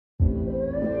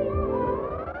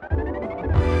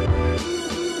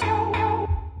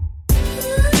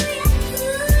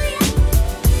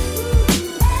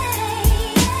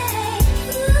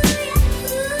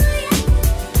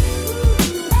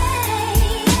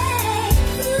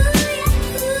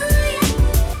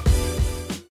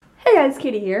guys,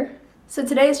 Katie here. So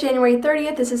today is January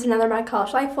 30th. This is another My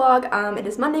College Life vlog. It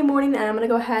is Monday morning and I'm going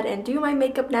to go ahead and do my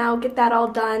makeup now, get that all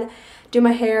done, do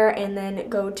my hair, and then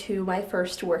go to my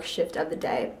first work shift of the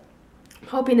day. I'm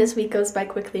hoping this week goes by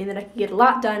quickly and that I can get a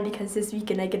lot done because this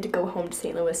weekend I get to go home to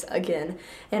St. Louis again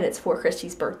and it's for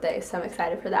Christy's birthday, so I'm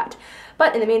excited for that.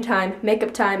 But in the meantime,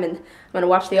 makeup time, and I'm going to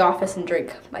watch The Office and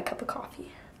drink my cup of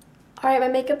coffee. Alright, my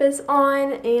makeup is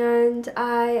on and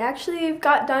I actually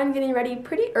got done getting ready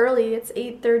pretty early. It's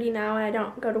 8:30 now and I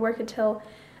don't go to work until,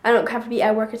 I don't have to be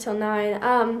at work until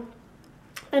 9.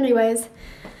 Anyways,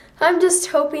 I'm just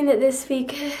hoping that this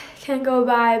week can go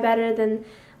by better than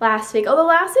last week. Although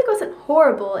last week wasn't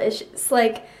horrible. It's just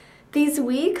like these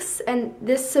weeks and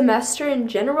this semester in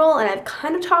general, and I've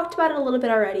kind of talked about it a little bit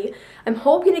already. I'm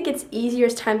hoping it gets easier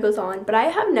as time goes on, but I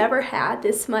have never had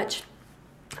this much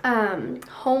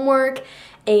homework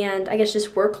and I guess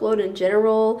just workload in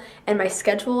general, and my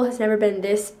schedule has never been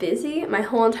this busy my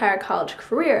whole entire college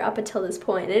career up until this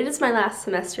point. And it is my last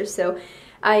semester, so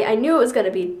I knew it was going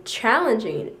to be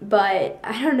challenging, but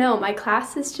I don't know, my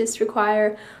classes just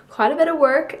require quite a bit of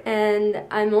work and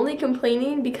I'm only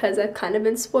complaining because I've kind of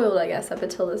been spoiled, I guess, up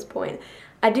until this point.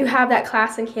 I do have that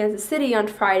class in Kansas City on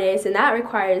Fridays and that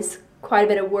requires quite a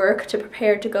bit of work to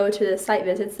prepare to go to the site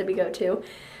visits that we go to.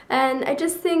 And I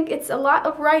just think it's a lot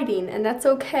of writing, and that's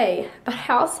okay. But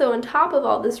I also, on top of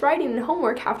all this writing and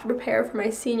homework, have to prepare for my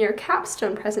senior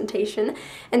capstone presentation,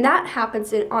 and that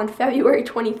happens on February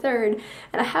 23rd,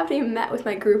 and I haven't even met with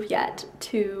my group yet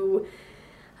to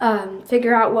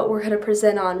figure out what we're going to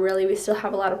present on. Really, we still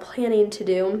have a lot of planning to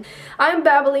do. I'm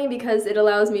babbling because it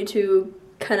allows me to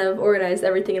kind of organize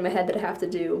everything in my head that I have to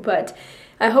do, but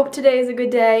I hope today is a good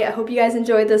day. I hope you guys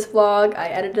enjoyed this vlog. I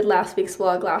edited last week's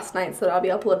vlog last night, so that'll be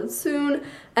uploaded soon.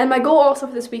 And my goal also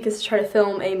for this week is to try to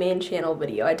film a main channel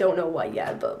video. I don't know what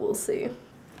yet, but we'll see.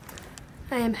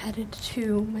 I am headed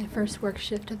to my first work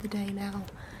shift of the day now.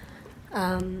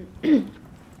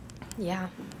 Yeah.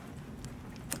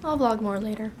 I'll vlog more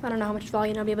later. I don't know how much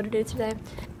vlogging I'll be able to do today.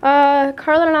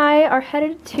 Carlin and I are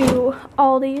headed to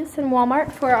Aldi's and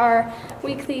Walmart for our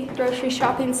weekly grocery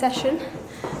shopping session.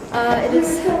 It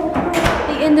is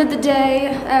the end of the day.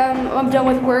 I'm done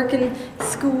with work and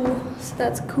school, so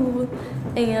that's cool.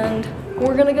 And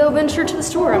we're gonna go venture to the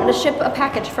store. I'm gonna ship a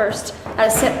package first. I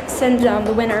send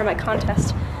the winner of my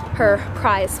contest her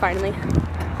prize finally.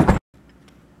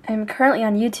 I'm currently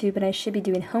on YouTube and I should be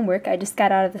doing homework. I just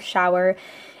got out of the shower.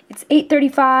 It's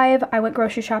 8:35. I went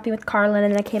grocery shopping with Carlin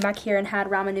and then I came back here and had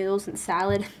ramen noodles and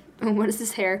salad. Oh, what is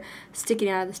this hair sticking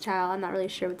out of this child? I'm not really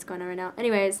sure what's going on right now.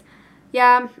 Anyways,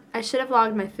 yeah, I should have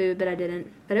vlogged my food, but I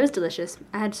didn't. But it was delicious.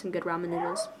 I had some good ramen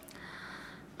noodles.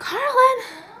 Carlin!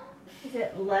 Is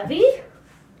it Levy?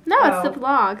 No, it's the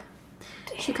vlog.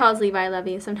 She calls Levi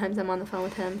Levy. Sometimes I'm on the phone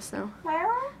with him, so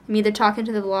I'm either talking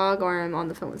to the vlog or I'm on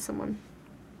the phone with someone.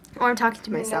 Or I'm talking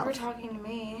to myself. You're never talking to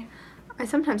me. I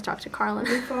sometimes talk to Carlin.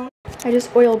 I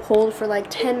just oil pulled for like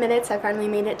 10 minutes. I finally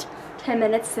made it 10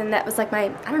 minutes, and that was like my,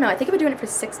 I don't know, I think I've been doing it for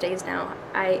 6 days now.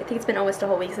 I think it's been almost a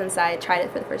whole week since I tried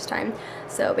it for the first time.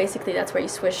 So basically that's where you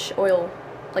swish oil,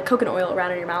 like coconut oil,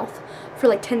 around in your mouth for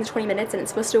like 10 to 20 minutes, and it's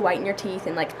supposed to whiten your teeth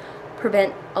and like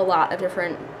prevent a lot of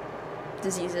different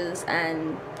diseases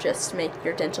and just make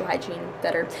your dental hygiene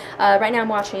better. Right now I'm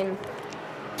watching,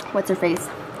 what's her face?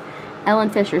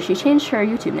 Ellen Fisher. She changed her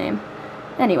YouTube name.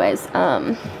 Anyways,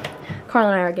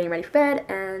 Carla and I are getting ready for bed,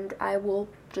 and I will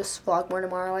just vlog more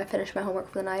tomorrow. I finished my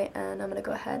homework for the night, and I'm gonna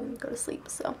go ahead and go to sleep.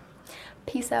 So,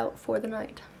 peace out for the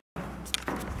night.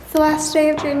 It's the last day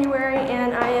of January,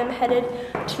 and I am headed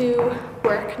to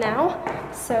work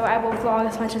now. So I will vlog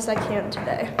as much as I can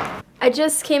today. I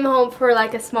just came home for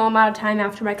like a small amount of time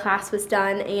after my class was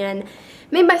done, and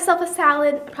made myself a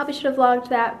salad. I probably should have vlogged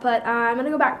that, but I'm gonna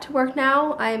go back to work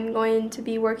now. I'm going to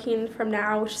be working from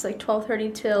now, which is like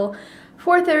 12:30 till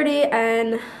 4:30,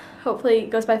 and hopefully it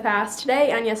goes by fast.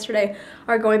 Today and yesterday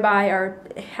are going by, or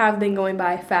have been going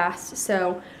by fast,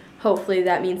 so hopefully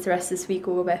that means the rest of this week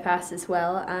will go by fast as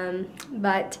well.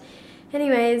 But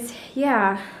anyways,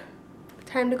 yeah,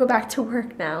 time to go back to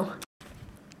work now.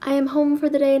 I am home for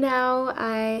the day now.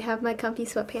 I have my comfy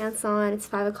sweatpants on. It's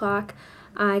 5 o'clock.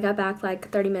 I got back like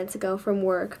 30 minutes ago from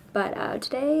work, but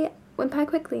today went by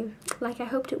quickly, like I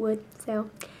hoped it would.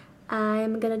 So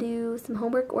I'm gonna do some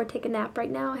homework or take a nap right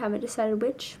now. I haven't decided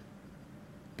which,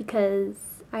 because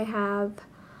I have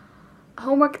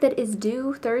homework that is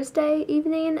due Thursday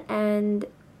evening, and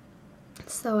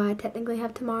so I technically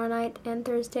have tomorrow night and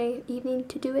Thursday evening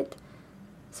to do it.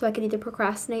 So I could either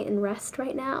procrastinate and rest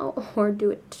right now or do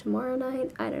it tomorrow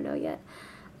night. I don't know yet.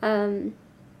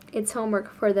 it's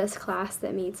homework for this class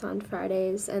that meets on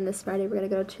Fridays, and this Friday we're going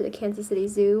to go to the Kansas City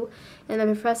Zoo, and the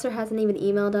professor hasn't even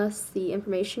emailed us the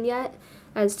information yet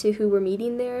as to who we're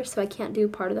meeting there, so I can't do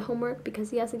part of the homework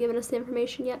because he hasn't given us the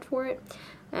information yet for it.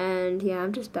 And yeah,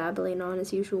 I'm just babbling on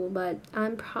as usual, but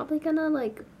I'm probably gonna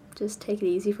like just take it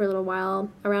easy for a little while.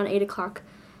 Around 8 o'clock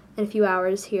in a few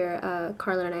hours here,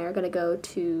 Carlin and I are gonna go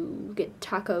to get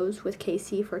tacos with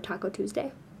Casey for Taco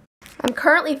Tuesday. I'm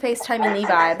currently FaceTiming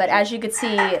Levi, but as you can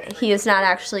see, he is not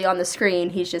actually on the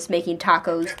screen. He's just making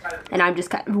tacos, and I'm just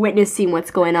kind of witnessing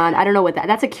what's going on. I don't know what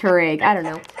that's a Keurig. I don't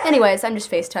know. Anyways, I'm just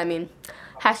FaceTiming.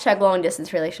 Hashtag long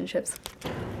distance relationships.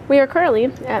 We are currently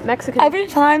at Mexican. Every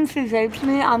time she vapes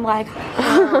me, I'm like,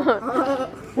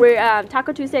 we're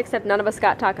Taco Tuesday, except none of us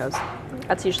got tacos.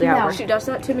 That's usually how it works. She does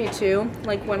that to me too,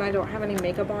 like when I don't have any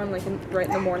makeup on, like right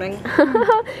in the morning.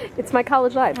 It's my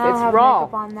college life. I don't it's have raw.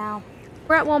 makeup on now.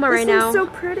 We're at Walmart right now. This is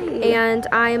so pretty. And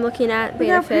I am looking at betta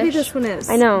Look how fish. pretty this one is.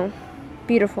 I know.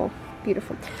 Beautiful.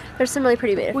 Beautiful. There's some really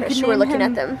pretty betta fish. We're looking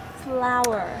at them.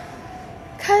 Flower.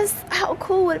 Because how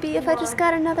cool would it be if I just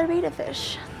got another betta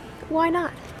fish? Why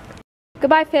not?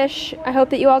 Goodbye, fish. I hope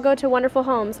that you all go to wonderful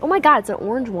homes. Oh my god, it's an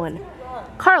orange one.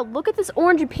 Carl, look at this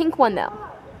orange and pink one, though.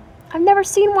 I've never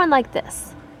seen one like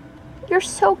this. You're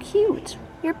so cute.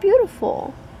 You're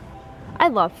beautiful. I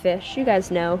love fish. You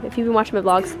guys know. If you've been watching my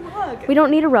vlogs, we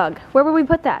don't need a rug. Where would we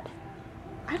put that?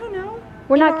 I don't know.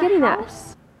 We're not getting that.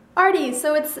 Alrighty,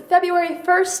 so it's February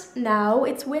 1st now.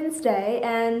 It's Wednesday,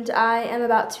 and I am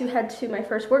about to head to my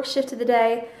first work shift of the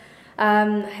day. I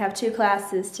have 2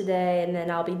 classes today, and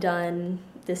then I'll be done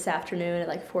this afternoon at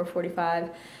like 4:45.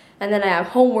 And then I have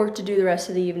homework to do the rest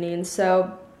of the evening.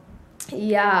 So,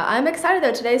 yeah, I'm excited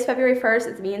though. Today's February 1st.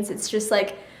 It means it's just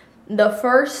like the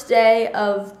first day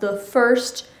of the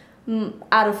first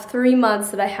out of 3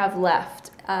 months that I have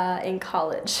left in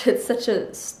college. It's such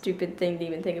a stupid thing to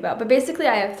even think about. But basically,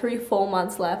 I have 3 full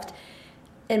months left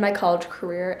in my college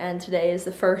career, and today is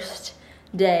the first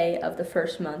day of the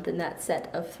first month in that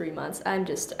set of 3 months.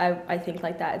 I think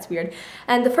like that, it's weird.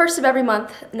 And the first of every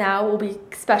month now will be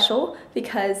special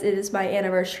because it is my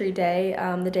anniversary day.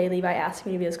 The day Levi asked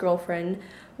me to be his girlfriend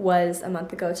was a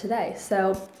month ago today.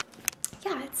 So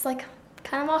yeah, it's like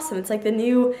kind of awesome. It's like a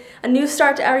new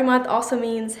start to every month. Also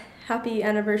means happy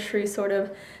anniversary sort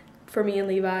of for me and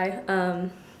Levi.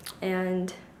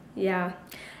 And yeah,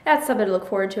 that's something to look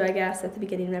forward to, I guess, at the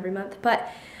beginning of every month. But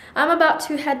I'm about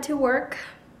to head to work,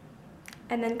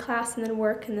 and then class, and then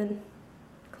work, and then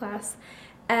class.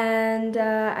 And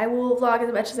I will vlog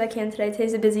as much as I can today.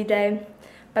 Today's a busy day,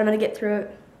 but I'm going to get through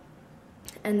it.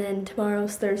 And then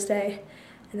tomorrow's Thursday,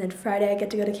 and then Friday I get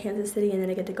to go to Kansas City, and then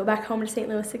I get to go back home to St.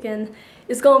 Louis again.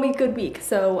 It's going to be a good week,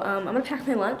 so I'm going to pack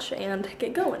my lunch and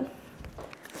get going.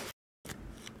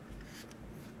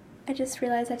 I just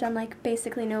realized I've done like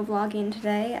basically no vlogging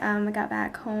today. I got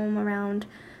back home around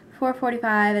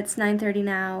 4:45. It's 9:30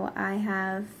 now. I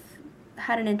have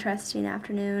had an interesting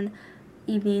afternoon,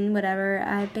 evening, whatever.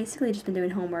 I've basically just been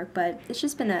doing homework, but it's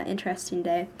just been an interesting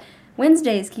day.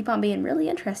 Wednesdays keep on being really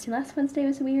interesting. Last Wednesday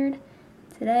was weird.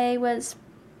 Today was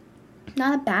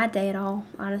not a bad day at all,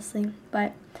 honestly.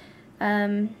 But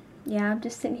yeah, I'm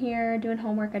just sitting here doing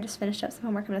homework. I just finished up some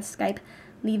homework. I'm gonna Skype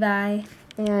Levi,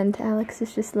 and Alex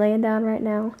is just laying down right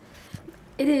now.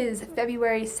 It is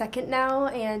February 2nd now,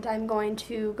 and I'm going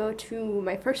to go to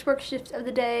my first work shift of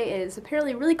the day. It is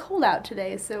apparently really cold out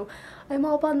today, so I'm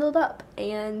all bundled up.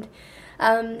 And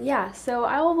yeah, so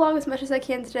I will vlog as much as I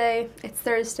can today. It's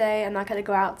Thursday. I'm not going to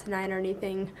go out tonight or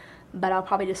anything, but I'll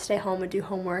probably just stay home and do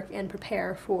homework and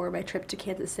prepare for my trip to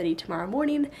Kansas City tomorrow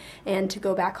morning and to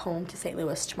go back home to St.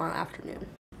 Louis tomorrow afternoon.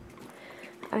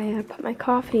 I put my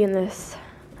coffee in this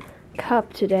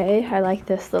cup today. I like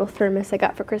this little thermos I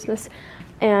got for Christmas.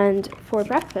 And for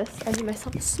breakfast, I made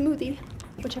myself a smoothie,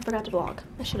 which I forgot to vlog.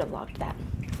 I should have vlogged that.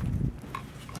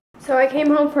 So I came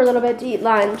home for a little bit to eat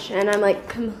lunch, and I'm like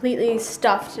completely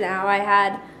stuffed now. I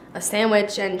had a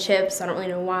sandwich and chips. I don't really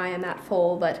know why I'm that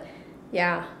full, but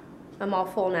yeah, I'm all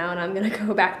full now, and I'm gonna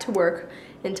go back to work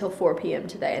until 4 p.m.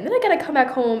 today. And then I gotta come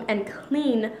back home and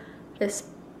clean this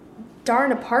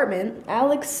darn apartment.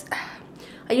 Alex,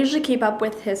 I usually keep up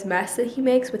with his mess that he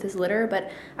makes with his litter,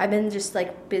 but I've been just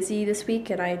like busy this week,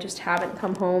 and I just haven't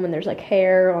come home, and there's like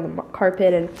hair on the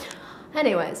carpet. And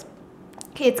anyways,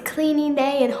 it's cleaning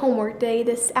day and homework day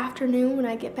this afternoon when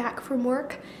I get back from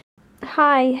work.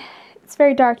 Hi, it's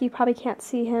very dark, you probably can't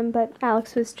see him, but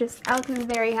Alex is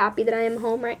very happy that I am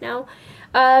home right now.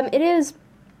 It is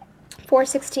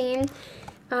 4:16.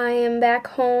 I am back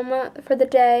home for the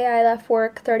day. I left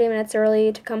work 30 minutes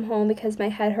early to come home because my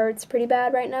head hurts pretty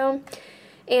bad right now.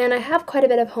 And I have quite a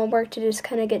bit of homework to just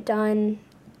kind of get done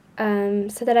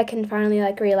so that I can finally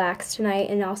like relax tonight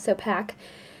and also pack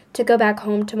to go back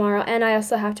home tomorrow. And I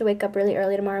also have to wake up really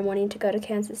early tomorrow morning to go to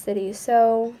Kansas City.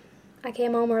 So I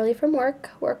came home early from work.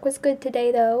 Work was good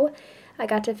today though. I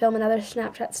got to film another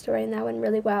Snapchat story and that went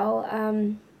really well.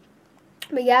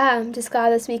 But yeah, I'm just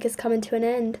glad this week is coming to an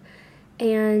end.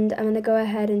 And I'm going to go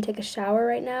ahead and take a shower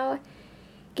right now,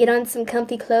 get on some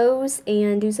comfy clothes,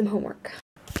 and do some homework.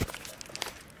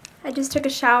 I just took a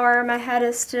shower. My head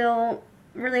is still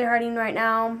really hurting right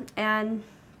now, and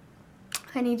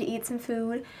I need to eat some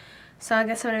food. So I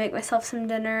guess I'm going to make myself some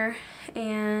dinner,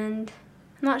 and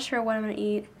I'm not sure what I'm going to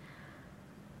eat.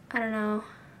 I don't know.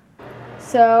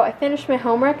 So I finished my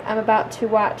homework. I'm about to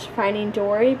watch Finding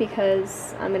Dory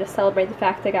because I'm going to celebrate the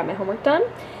fact that I got my homework done.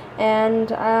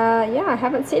 And yeah, I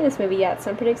haven't seen this movie yet, so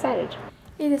I'm pretty excited.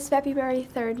 It is February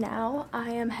 3rd now. I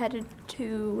am headed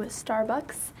to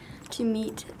Starbucks to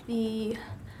meet the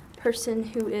person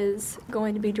who is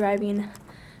going to be driving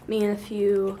me and a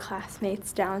few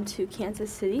classmates down to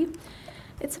Kansas City.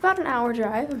 It's about an hour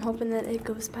drive. I'm hoping that it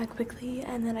goes by quickly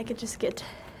and then I could just get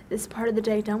this part of the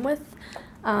day done with.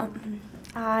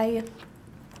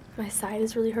 My side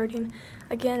is really hurting.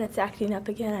 Again, it's acting up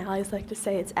again. I always like to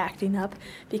say it's acting up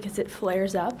because it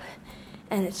flares up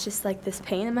and it's just like this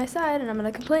pain in my side, and I'm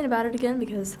gonna complain about it again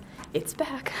because it's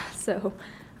back. So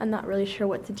I'm not really sure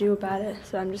what to do about it,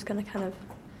 so I'm just gonna kind of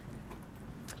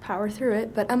power through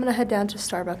it, but I'm gonna head down to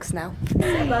Starbucks now.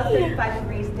 Above 35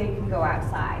 degrees, they can go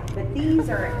outside, but these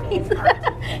are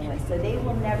Antarctic penguins, so they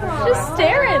will never go just outside.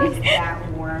 staring. It's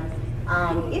that warm.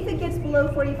 If it gets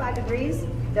below 45 degrees,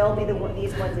 they'll be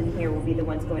these ones in here will be the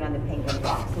ones going on the penguin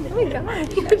walks. In the Oh my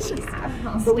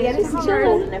god. but we have to have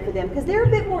cold enough for them because they're a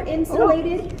bit more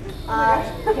insulated.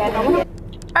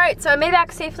 Alright, so I made it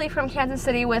back safely from Kansas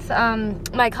City with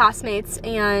my classmates,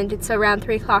 and it's around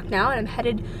 3 o'clock now, and I'm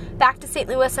headed back to St.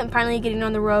 Louis. I'm finally getting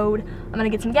on the road. I'm gonna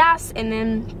get some gas and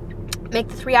then make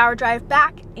the 3-hour drive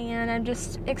back, and I'm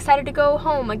just excited to go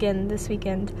home again this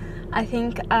weekend. I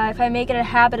think if I make it a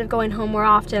habit of going home more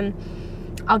often,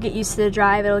 I'll get used to the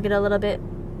drive. It'll get a little bit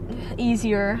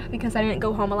easier because I didn't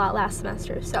go home a lot last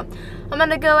semester. So I'm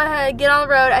gonna go ahead, get on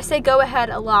the road. I say go ahead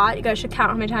a lot. You guys should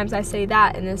count how many times I say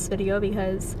that in this video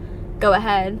because go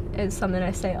ahead is something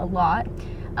I say a lot.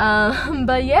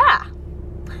 But yeah,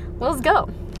 let's go.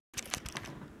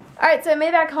 Alright, so I made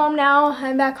it back home now.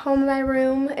 I'm back home in my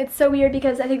room. It's so weird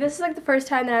because I think this is like the first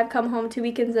time that I've come home 2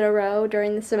 weekends in a row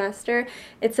during the semester.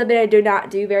 It's something I do not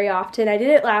do very often. I did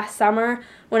it last summer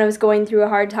when I was going through a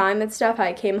hard time and stuff.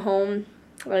 I came home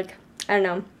like, I don't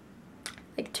know,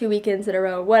 like 2 weekends in a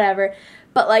row, whatever.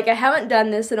 But like I haven't done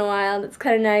this in a while, and it's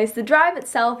kind of nice. The drive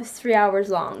itself is 3 hours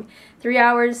long. 3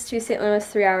 hours to St. Louis,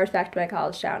 3 hours back to my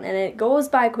college town, and it goes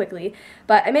by quickly.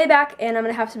 But I made it back, and I'm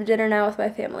gonna have some dinner now with my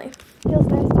family. Feels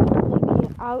nice to finally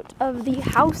be out of the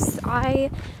house. I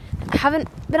haven't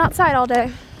been outside all day.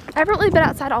 I haven't really been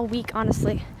outside all week,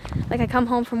 honestly. Like I come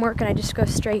home from work and I just go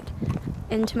straight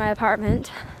into my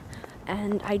apartment,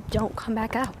 and I don't come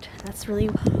back out. That's really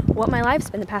what my life's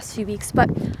been the past few weeks. But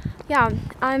yeah,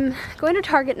 I'm going to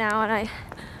Target now, and I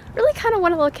really kind of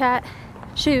want to look at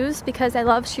shoes because I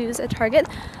love shoes at Target,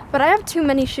 but I have too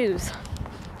many shoes.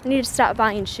 I need to stop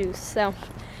buying shoes, so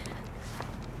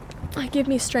give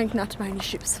me strength not to buy any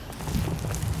shoes.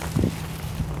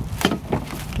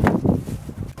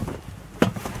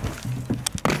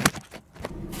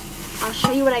 I'll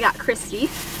show you what I got Christy.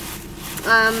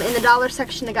 In the dollar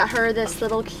section, I got her this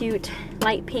little cute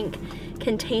light pink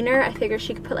container. I figured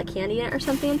she could put like candy in it or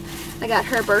something. I got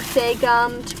her birthday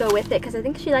gum to go with it because I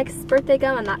think she likes birthday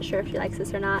gum. I'm not sure if she likes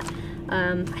this or not.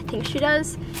 I think she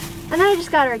does. And then I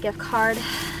just got her a gift card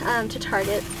to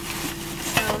Target.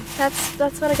 So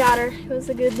that's what I got her. It was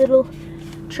a good little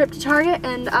trip to Target,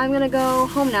 and I'm gonna go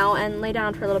home now and lay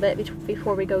down for a little bit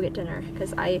before we go get dinner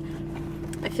because I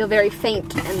feel very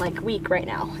faint and like weak right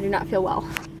now. I do not feel well.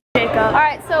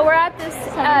 Alright, so we're at this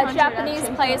Japanese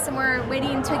place and we're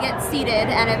waiting to get seated,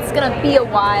 and it's gonna be a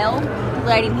while.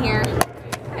 Lighting here.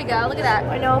 There you go, look at that.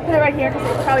 I know, I'll put it right here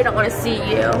because they probably don't want to see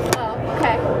you. Oh,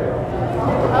 okay.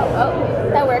 Oh,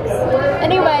 that works.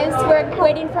 Anyways, we're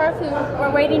waiting for our food.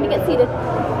 We're waiting to get seated.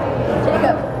 There you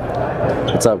go.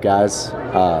 What's up, guys?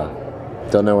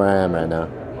 Don't know where I am right now.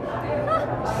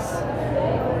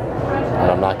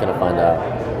 And I'm not gonna find out.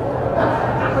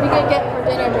 What are you gonna get for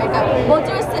dinner, Jacob? We'll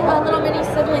do a little mini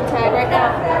sibling tag right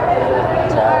now.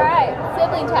 Alright,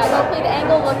 sibling tag. Hopefully the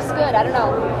angle looks good. I don't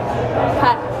know.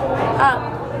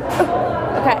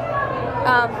 Okay.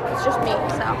 It's just me,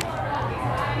 so.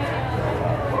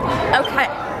 Okay.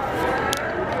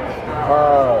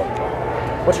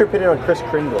 What's your opinion on Kris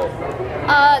Kringle?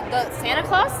 The Santa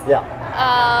Claus? Yeah.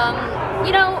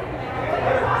 You know,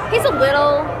 He's a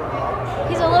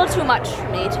little too much for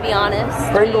me, to be honest.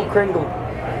 Kringle.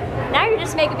 Now you're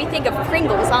just making me think of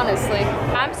Pringles, honestly.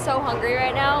 I'm so hungry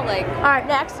right now, like. All right,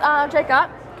 next, Jacob.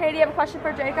 Okay, do you have a question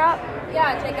for Jacob?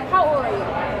 Yeah, Jacob, how old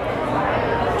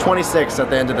are you? 26 at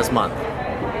the end of this month.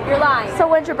 You're lying. So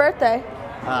when's your birthday?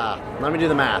 Let me do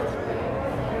the math.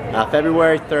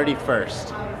 February 31st.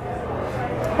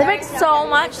 That makes so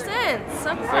much sense.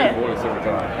 Okay.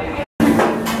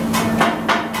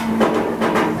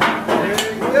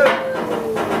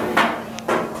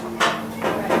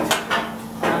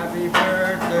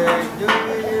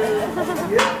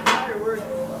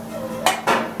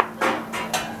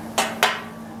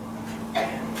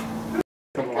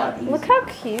 Look how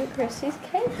cute Chrissy's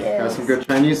cake is. Got some good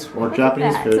Chinese or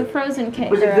Japanese food. It's a frozen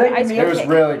cake. It was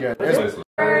really good.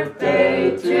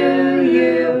 Birthday to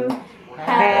you.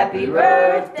 Happy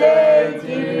birthday,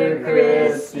 dear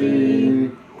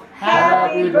Christy.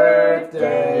 Happy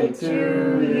birthday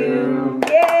to you.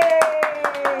 Yay!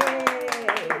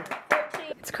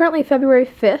 It's currently February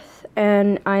 5th,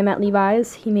 and I'm at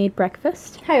Levi's. He made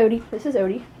breakfast. Hi, Odie. This is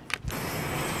Odie.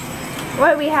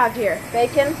 What do we have here?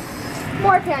 Bacon?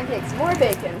 More pancakes, more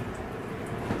bacon.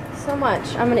 So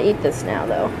much. I'm gonna eat this now,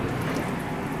 though.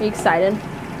 Are you excited?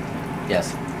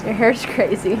 Yes. Your hair's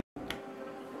crazy.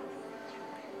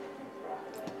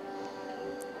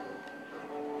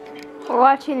 We're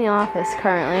watching The Office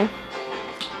currently.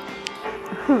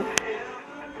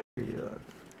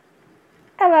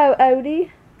 Hello,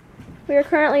 Odie. We are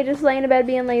currently just laying in bed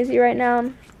being lazy right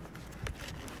now.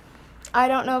 I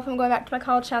don't know if I'm going back to my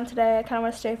college town today. I kind of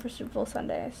want to stay for Super Bowl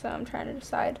Sunday, so I'm trying to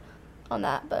decide on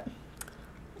that. But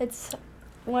it's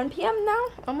 1 p.m. now,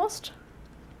 almost.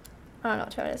 I don't know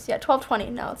what time it is. Yeah,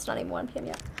 12:20. No, it's not even 1 p.m.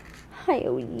 yet. Hi,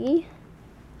 Odie.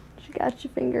 She got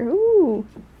your finger. Ooh.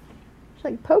 She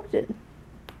like poked it.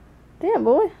 Damn,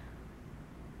 boy.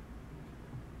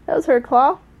 That was her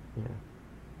claw? Yeah.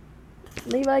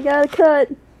 Levi got a cut.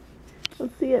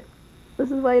 Let's see it.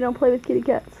 This is why you don't play with kitty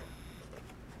cats.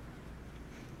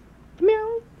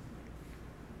 Meow.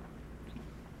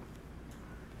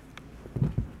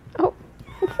 Oh.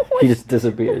 He just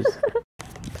disappears.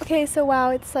 Okay, so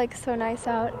wow, it's like so nice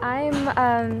out.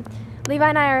 Levi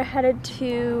and I are headed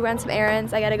to run some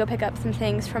errands. I gotta go pick up some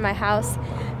things from my house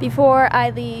before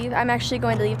I leave. I'm actually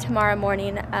going to leave tomorrow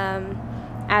morning.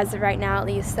 As of right now, at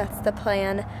least, that's the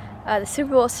plan. The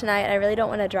Super Bowl is tonight. I really don't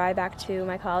want to drive back to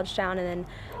my college town, and then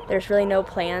there's really no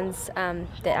plans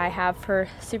that I have for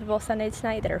Super Bowl Sunday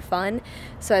tonight that are fun.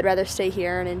 So I'd rather stay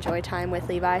here and enjoy time with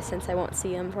Levi since I won't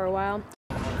see him for a while.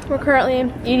 We're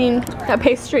currently eating a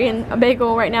pastry and a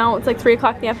bagel right now. It's like 3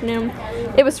 o'clock in the afternoon.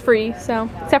 It was free, so,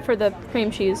 except for the cream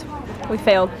cheese. We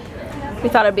failed. We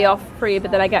thought it'd be all free,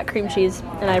 but then I got cream cheese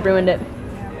and I ruined it.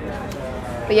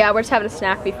 But yeah, we're just having a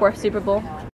snack before Super Bowl.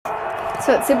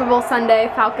 So it's Super Bowl Sunday.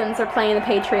 Falcons are playing the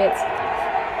Patriots.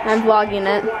 I'm vlogging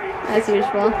it, as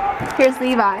usual. Here's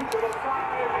Levi.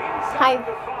 Hi.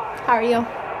 How are you?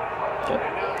 Good.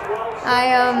 I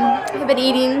have been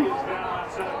eating.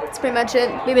 That's pretty much it.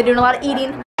 We've been doing a lot of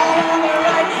eating.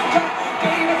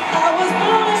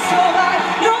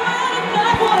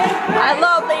 I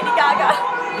love Lady Gaga.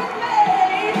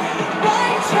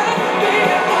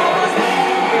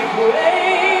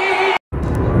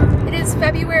 It is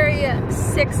February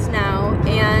 6th now,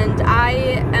 and I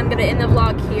am going to end the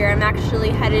vlog here. I'm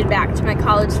actually headed back to my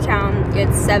college town.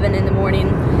 It's 7 in the morning,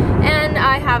 and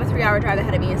I have a 3-hour drive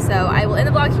ahead of me, so I will end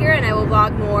the vlog here, and I will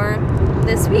vlog more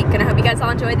this week. And I hope you guys all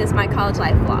enjoyed this My College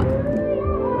Life vlog.